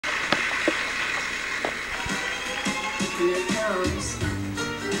here it comes.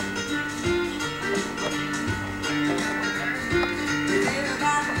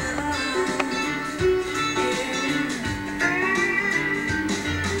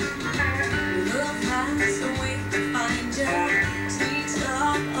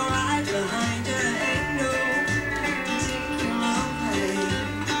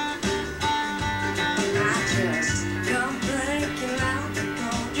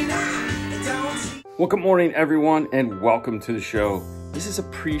 Well, good morning, everyone, and welcome to the show. This is a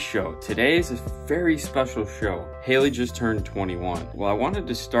pre-show. Today is a very special show. Hailey just turned 21. Well, I wanted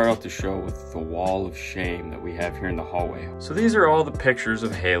to start out the show with the wall of shame that we have here in the hallway. So these are all the pictures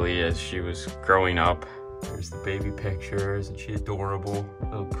of Hailey as she was growing up. There's the baby pictures, and she's adorable.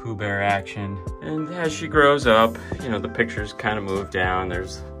 Little Pooh Bear action. And as she grows up, you know, the pictures kind of move down.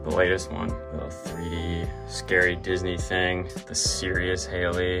 There's the latest one, little 3D scary Disney thing, the serious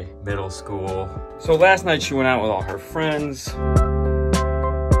Hailey, middle school. So last night she went out with all her friends.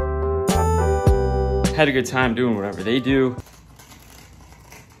 Had a good time doing whatever they do.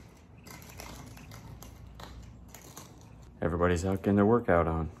 Everybody's out getting their workout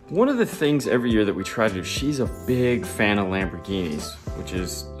on. One of the things every year that we try to do, she's a big fan of Lamborghinis, which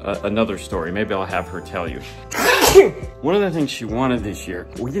is another story. Maybe I'll have her tell you. One of the things she wanted this year,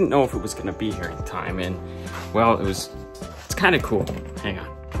 we didn't know if it was gonna be here in time, and well, it's kind of cool. Hang on.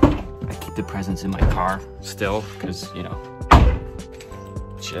 I keep the presents in my car still, because, you know,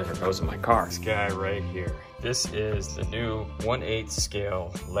 shit ever goes in my car. This guy right here. This is the new 1/8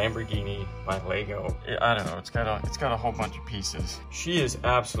 scale Lamborghini by Lego. I don't know, it's got a whole bunch of pieces. She is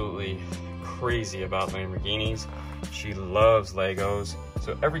absolutely crazy about Lamborghinis. She loves Legos.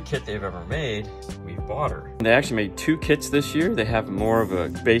 So every kit they've ever made, we've bought her. They actually made 2 kits this year. They have more of a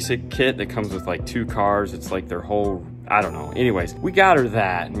basic kit that comes with like 2 cars. It's like their whole, I don't know. Anyways, we got her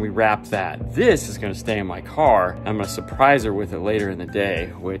that and we wrapped that. This is gonna stay in my car. I'm gonna surprise her with it later in the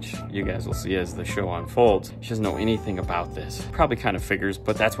day, which you guys will see as the show unfolds. She doesn't know anything about this. Probably kind of figures,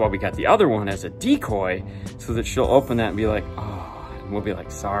 but that's why we got the other one as a decoy, so that she'll open that and be like, oh, and we'll be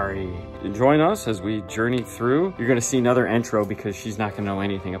like, sorry. Join us as we journey through. You're gonna see another intro because she's not gonna know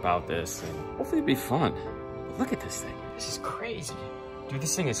anything about this. And hopefully it'll be fun. But look at this thing. This is crazy. Dude,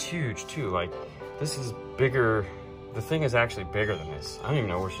 this thing is huge too. Like, this is bigger. The thing is actually bigger than this. I don't even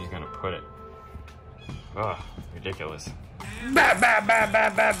know where she's gonna put it. Ugh, ridiculous. Bah, bah, bah,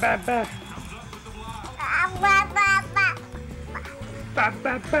 bah, bah, bah, bah. Bah,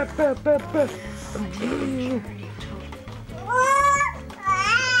 bah, bah, bah, bah, bah.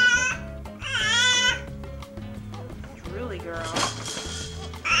 Really, girl.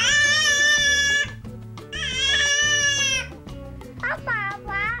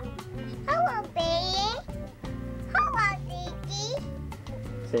 Hello, baby. Hello, Didi.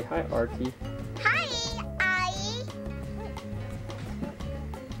 Say hi, Artie. Hi, Ayi.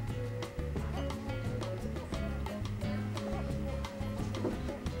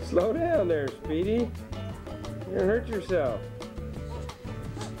 Slow down there, Speedy. You're gonna hurt yourself.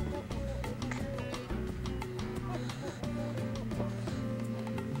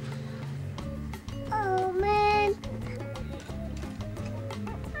 Oh, man.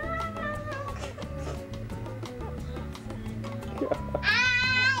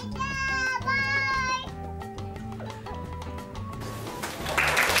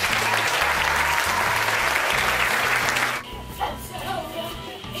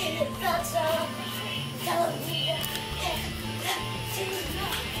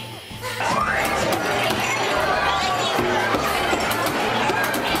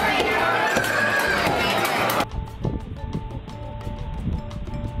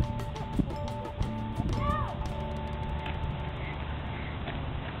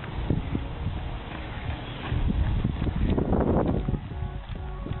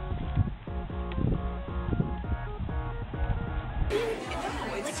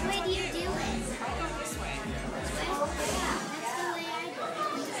 Which way do you do it? I'll go this way. This way? Yeah, that's the way I do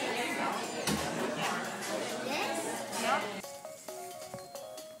it. This? Yep.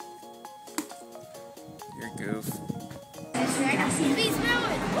 You're a goof. Please smell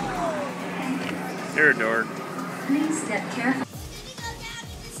it. You're a dork. Please step carefully. Go down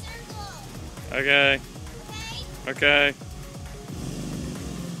in the circle. Okay. Okay? Okay.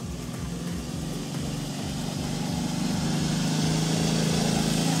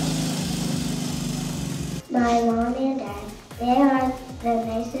 My mom and dad, they are the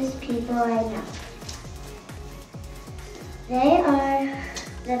nicest people I know. They are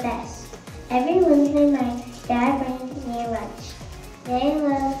the best. Every Wednesday night, Dad brings me lunch. They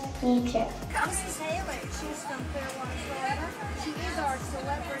love me too. This is Hailey. She's from Clearwater, Florida. She is our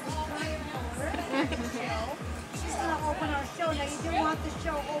celebrity triumph holder. She's going to open show. Now, you do want the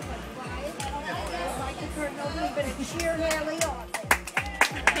show open, right? Like the curtain open, you're going to cheer Hailey on.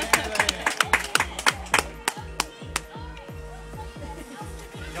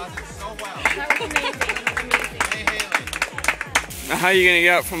 You did so well. That was amazing. Hey, Hailey. Now, how are you gonna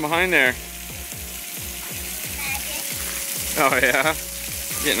get out from behind there? Oh yeah?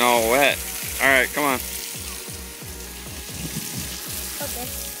 Getting all wet. Alright, come on. Okay.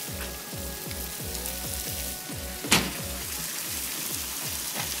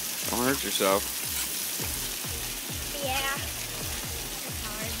 Don't hurt yourself. Yeah.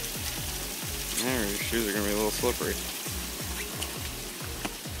 Yeah, your shoes are gonna be a little slippery.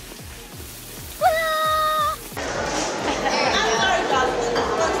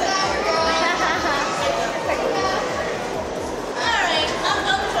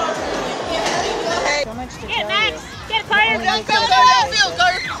 Get Max! Get Carter! Go!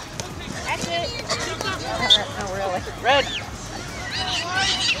 That's it. Oh, really? Red.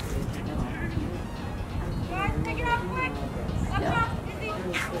 Guys, take it off quick! Up top!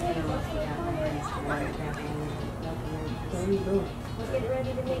 Get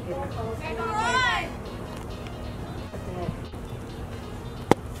ready to make phone calls. Back on the line!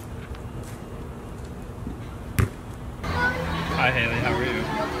 Hi Haley, how are you?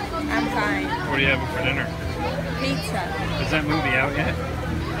 I'm fine. What are you having for dinner? Pizza. Is that movie out yet?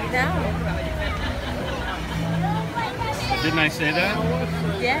 No. Didn't I say that?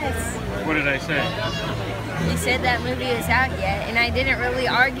 Yes. What did I say? You said that movie was out yet, and I didn't really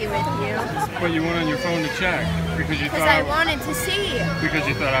argue with you. But you went on your phone to check because you Because thought I wanted to see you. because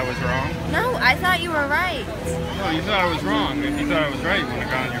you thought I was wrong. No, I thought you were right. No, you thought I was wrong. If you thought I was right, you would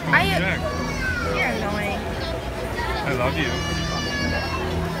have gone on your phone to check. You're annoying. I love you.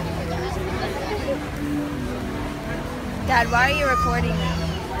 Dad, why are you recording me?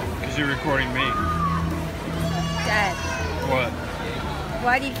 Because you're recording me. Dad, What?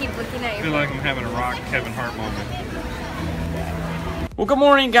 why do you keep looking at I your feel phone? like I'm having a rock Kevin Hart moment. Well, good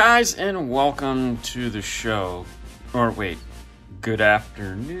morning, guys, and welcome to the show. Or wait, good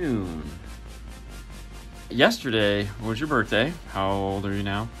afternoon. Yesterday was your birthday. How old are you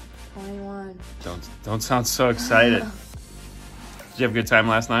now? 21. Don't sound so excited. Did you have a good time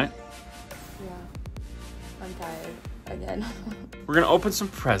last night? Yeah. I'm tired. Again. We're gonna open some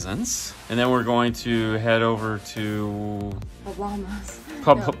presents, and then we're going to head over to Poblanos.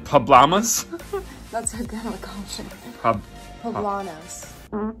 Poblamas. That's what I'm gonna call it. Poblanos.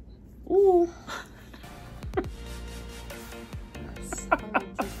 Ooh. Yes.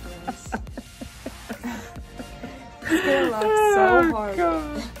 He's gonna laugh so hard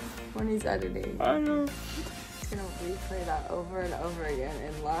when he's editing. I know. He's gonna replay that over and over again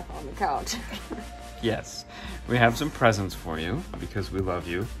and laugh on the couch. Yes, we have some presents for you because we love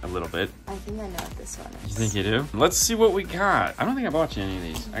you a little bit. I think I know what this one is. You think you do? Let's see what we got. I don't think I bought you any of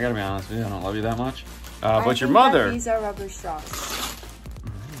these. I gotta be honest with you, I don't love you that much. But your think mother. that these are rubber straws.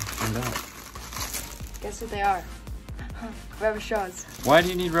 Find out. Guess what they are? Rubber straws. Why do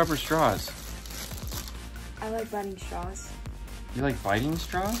you need rubber straws? I like biting straws. You like biting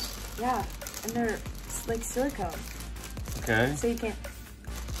straws? Yeah, and they're like silicone, Okay. so you can't.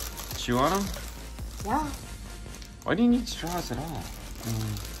 Chew on them? Yeah. Why do you need straws at all?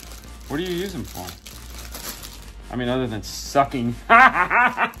 What do you use them for? I mean, other than sucking.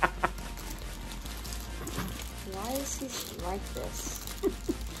 Why is he like this?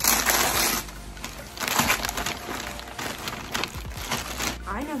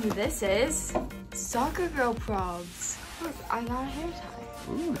 I know who this is. Soccer girl probs. Look, I got a hair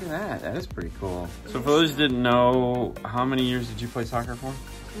tie. Ooh, look at that. That is pretty cool. So for those who didn't know, how many years did you play soccer for?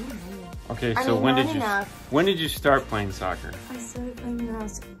 Okay, I so mean, when not did you enough. when did you start playing soccer? I started playing when I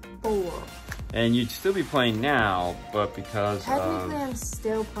was 4. And you'd still be playing now, but because Technically, of I'm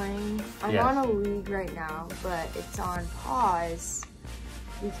still playing. I'm Yeah. on a league right now, but it's on pause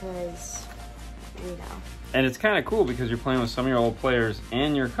because, you know. and it's kind of cool because you're playing with some of your old players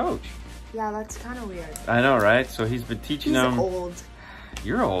and your coach. Yeah, that's kind of weird. I know, right? So he's been teaching He's them. old.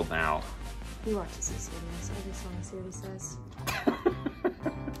 You're old now. He watches this video, so I just want to see what he says.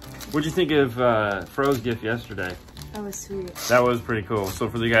 What'd you think of Fro's gift yesterday? That was sweet. That was pretty cool. So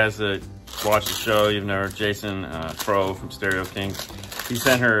for the guys that watch the show, you've never, Jason Fro from Stereo King, he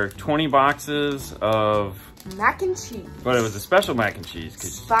sent her 20 boxes of Mac and cheese. But it was a special mac and cheese.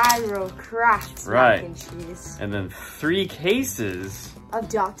 Spiral Crafts Right. mac and cheese. And then 3 cases. Of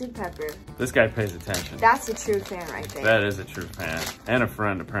Dr. Pepper. This guy pays attention. That's a true fan right there. That is a true fan. And a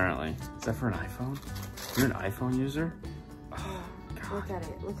friend, apparently. Is that for an iPhone? You're an iPhone user? Oh, God. Look at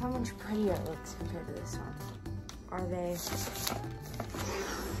it. Look how much prettier it looks compared to this one. Are they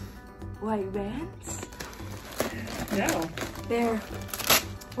white bands? No. They're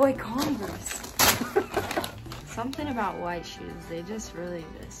white Converse. Something about white shoes, they just really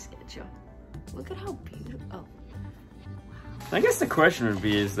just get you. Look at how beautiful. Oh. I guess the question would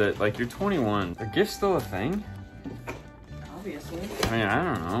be is that, like, you're 21. Are gifts still a thing? Obviously. I mean, I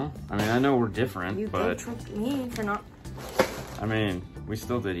don't know. I mean, I know we're different, You but... tricked me for not... I mean, we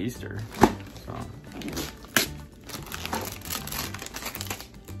still did Easter, so...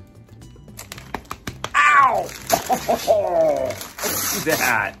 Ow! Look at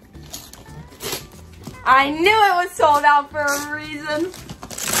that. I knew it was sold out for a reason.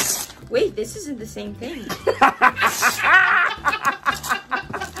 Wait, this isn't the same thing.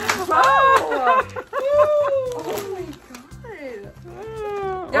 Oh! Oh my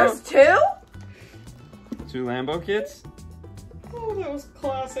god. There's two? 2 Lambo kits? Oh, that was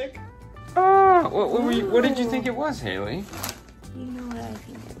classic. Oh, what did you think it was, Haley? You know what I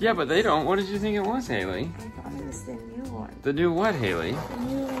think. Yeah, but they don't. What did you think it was, Haley? I thought it was the new one. The new what, Haley? The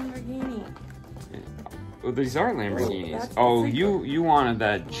new Lamborghini. Oh, these are Lamborghinis. That's Oh, like you wanted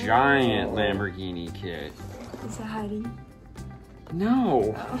that giant Lamborghini kit. Is that Heidi?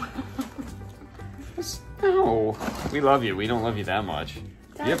 No. Oh. No. We love you. We don't love you that much.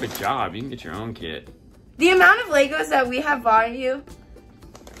 Dad. You have a job. You can get your own kit. The amount of Legos that we have bought you.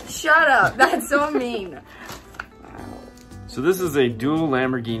 Shut up. That's so mean. Wow. So this is a dual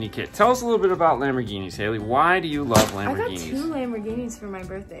Lamborghini kit. Tell us a little bit about Lamborghinis, Haley. Why do you love I got Lamborghinis? 2 Lamborghinis for my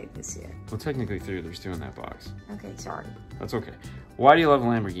birthday this year. Well, technically 3. There's 2 in that box. Okay, sorry. That's okay. Why do you love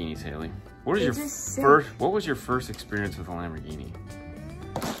Lamborghinis, Haley? What is They're your just sick. What was your first experience with a Lamborghini?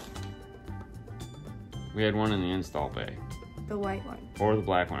 We had one in the install bay. The white one. Or the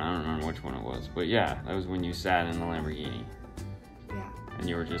black one. I don't remember which one it was. But yeah, that was when you sat in the Lamborghini. Yeah. And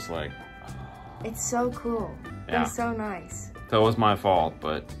you were just like... It's so cool. Yeah. It's so nice. That was my fault,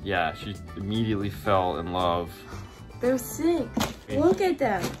 but yeah, she immediately fell in love. They're sick. Look at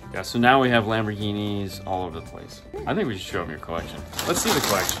them. Yeah, so now we have Lamborghinis all over the place. I think we should show them your collection. Let's see the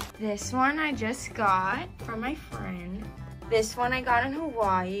collection. This one I just got from my friend. This one I got in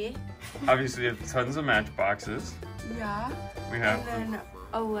Hawaii. Obviously, we have tons of matchboxes. Yeah. We have... And then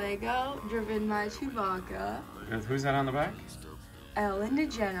a Lego driven by Chewbacca. Who's that on the back? Ellen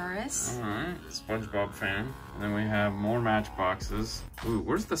DeGeneres. Alright, SpongeBob fan. And then we have more matchboxes. Ooh,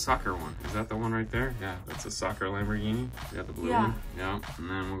 where's the soccer one? Is that the one right there? Yeah, that's a soccer Lamborghini. You got the blue one? Yeah. And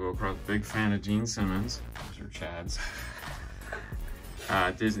then we'll go across. Big fan of Gene Simmons. Those are Chad's.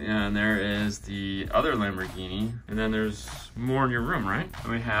 Disney, and there is the other Lamborghini. And then there's more in your room, right?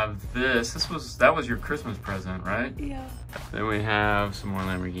 And we have this. That was your Christmas present, right? Yeah. Then we have some more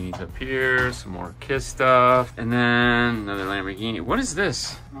Lamborghinis up here, some more Kiss stuff, and then another Lamborghini. What is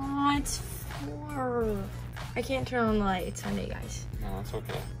this? Oh, it's 4. I can't turn on the light. It's Sunday, guys. No, that's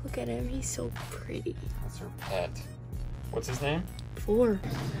okay. Look at him. He's so pretty. That's her pet. What's his name? 4.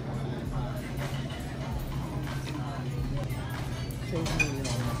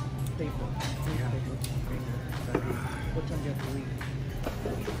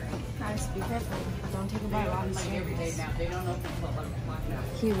 Guys, be careful. Don't take a bite while he's serious.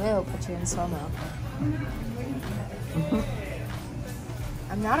 He will put you in slow-mo.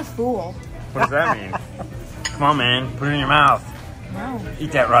 I'm not a fool. What does that mean? Come on, man. Put it in your mouth. No.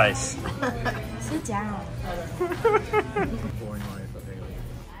 Eat that rice. Sit down.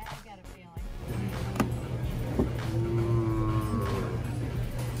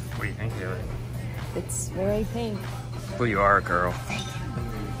 What do you think, Haley? It's very pink. Well, you are a girl.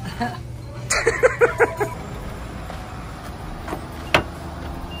 Do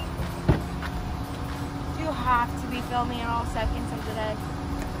you have to be filming in all seconds of the day?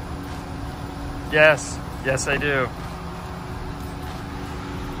 Yes. Yes, I do.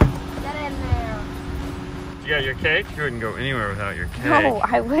 Get in there. You got your cake? You wouldn't go anywhere without your cake. No,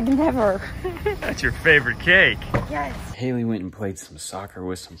 I would never. That's your favorite cake. Yes. Haley went and played some soccer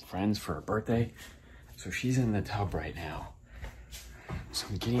with some friends for her birthday. So she's in the tub right now. So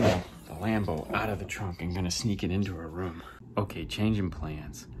I'm getting the Lambo out of the trunk and gonna sneak it into her room. Okay, changing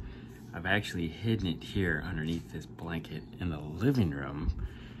plans. I've actually hidden it here underneath this blanket in the living room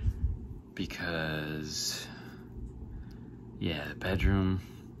because, yeah, the bedroom,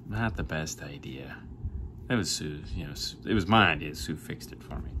 not the best idea. That was Sue's, you know, it was my idea. Sue fixed it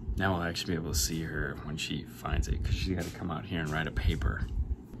for me. Now I'll actually be able to see her when she finds it because she's got to come out here and write a paper.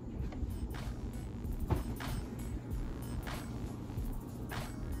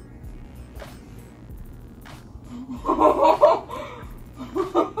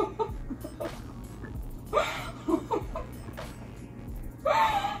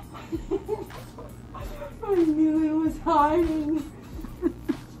 I knew it was hiding.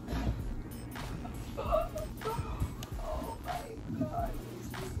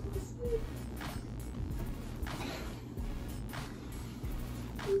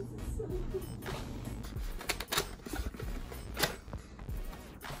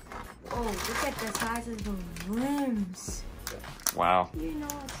 Oh, look at the size of the rims. Wow. You know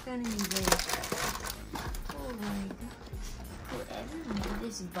it's gonna be big. Oh my gosh. Whoever made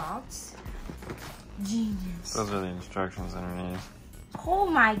this box, genius. Those are the instructions underneath. Oh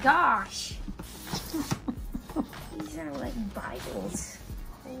my gosh. These are like Bibles.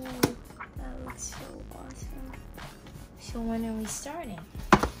 Oh, that looks so awesome. So when are we starting?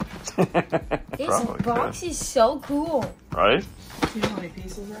 This box is so cool. Right? See how many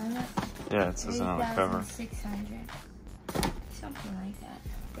pieces are in it? Yeah, it says it on the cover. 3,600. Something like that.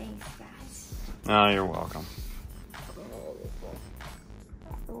 Thanks, guys. Oh, you're welcome. I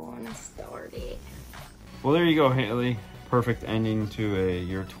want to start it. Well, there you go, Haley. Perfect ending to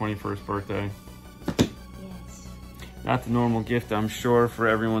your 21st birthday. Yes. Not the normal gift, I'm sure, for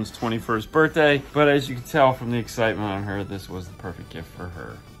everyone's 21st birthday, but as you can tell from the excitement on her, this was the perfect gift for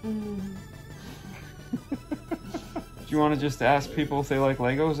her. Do you want to just ask people if they like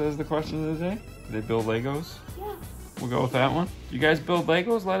Legos as the question of the day? Do they build Legos? Yeah. We'll go with that one. You guys build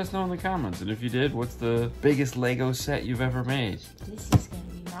Legos? Let us know in the comments. And if you did, what's the biggest Lego set you've ever made? This is going to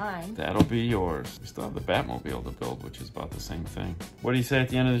be mine. That'll be yours. We still have the Batmobile to build, which is about the same thing. What do you say at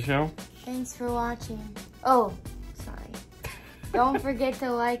the end of the show? Thanks for watching. Oh, sorry. Don't forget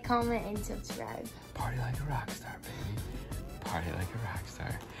to like, comment, and subscribe. Party like a rock star, baby. Party like a rock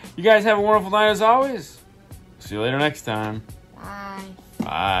star. You guys have a wonderful night as always. See you later next time. Bye.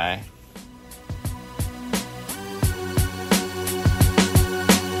 Bye.